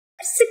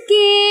इसकी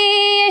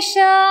ये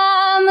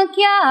शाम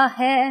क्या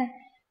है,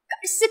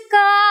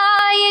 इसका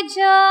ये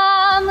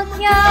जाम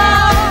क्या।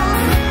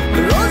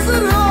 रोज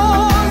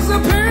रोज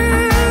फिर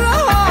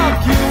रहा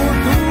क्यों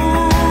तू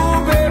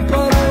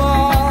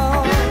बेपरवाह।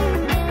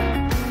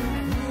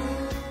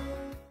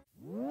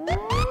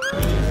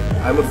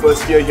 I'm a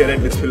first year here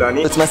at BITS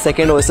Pilani. It's my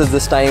second Oasis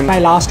this time. My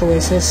last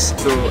Oasis.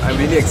 So I'm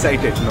really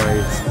excited.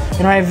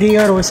 Every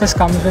year Oasis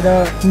comes with a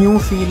new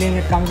feeling,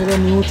 it comes with a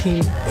new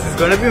theme. This is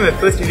gonna be my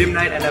first Indian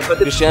night and I've got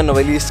Christian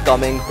Novelli is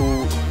coming, who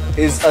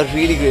is a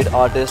really great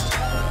artist.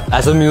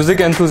 As a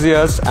music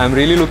enthusiast, I'm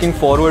really looking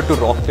forward to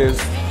Rocktails,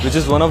 which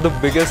is one of the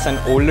biggest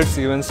and oldest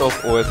events of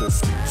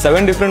Oasis.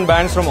 7 different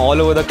bands from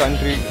all over the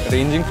country,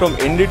 ranging from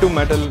indie to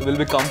metal, will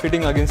be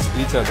competing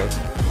against each other.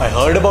 I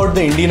heard about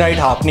the indie night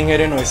happening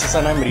here in Oasis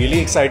and I'm really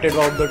excited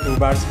about the 2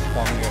 bands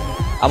performing here.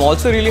 I'm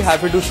also really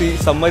happy to see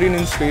Submarine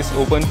in Space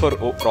open for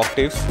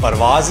Rocktails.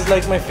 Parvaz is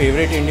like my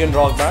favorite Indian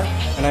rock band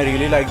and I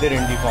really like their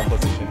indie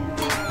composition.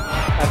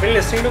 I've been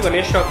listening to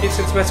Ganesh Shakti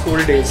since my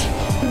school days.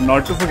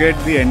 Not to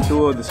forget the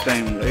N2O this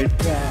time, right?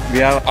 Yeah. We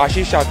have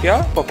Ashish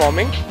Shakya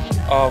performing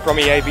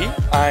from AIB,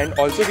 and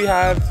also we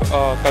have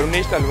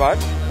Karunesh Talwar.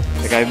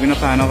 I've been a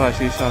fan of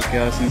Ashish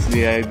Shakya since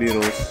the AIB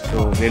rose, so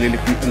really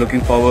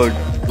looking forward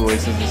to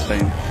Oasis this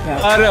time.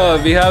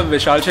 We have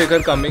Vishal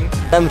Shekhar coming.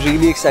 I'm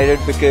really excited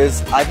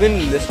because I've been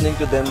listening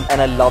to them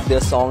and I love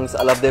their songs,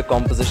 I love their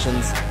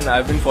compositions.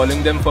 I've been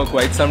following them for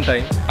quite some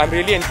time. I'm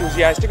really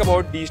enthusiastic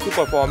about these 2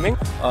 performing.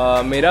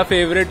 मेरा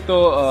favorite तो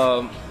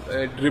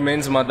it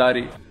remains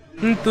Madari.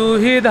 तू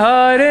ही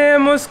धारे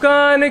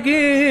मुस्कान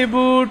की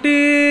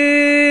बूटी,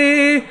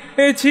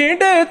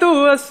 छींटे तू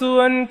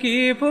असुअन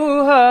की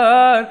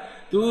फुहार,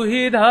 तू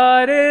ही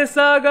धारे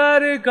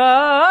सागर का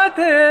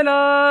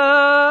थेला,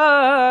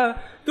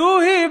 तू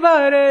ही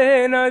भरे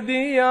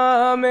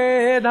नदियाँ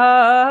में धार।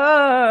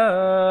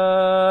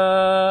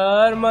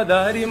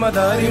 मदारी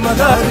मदारी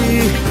मदारी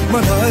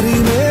मदारी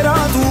में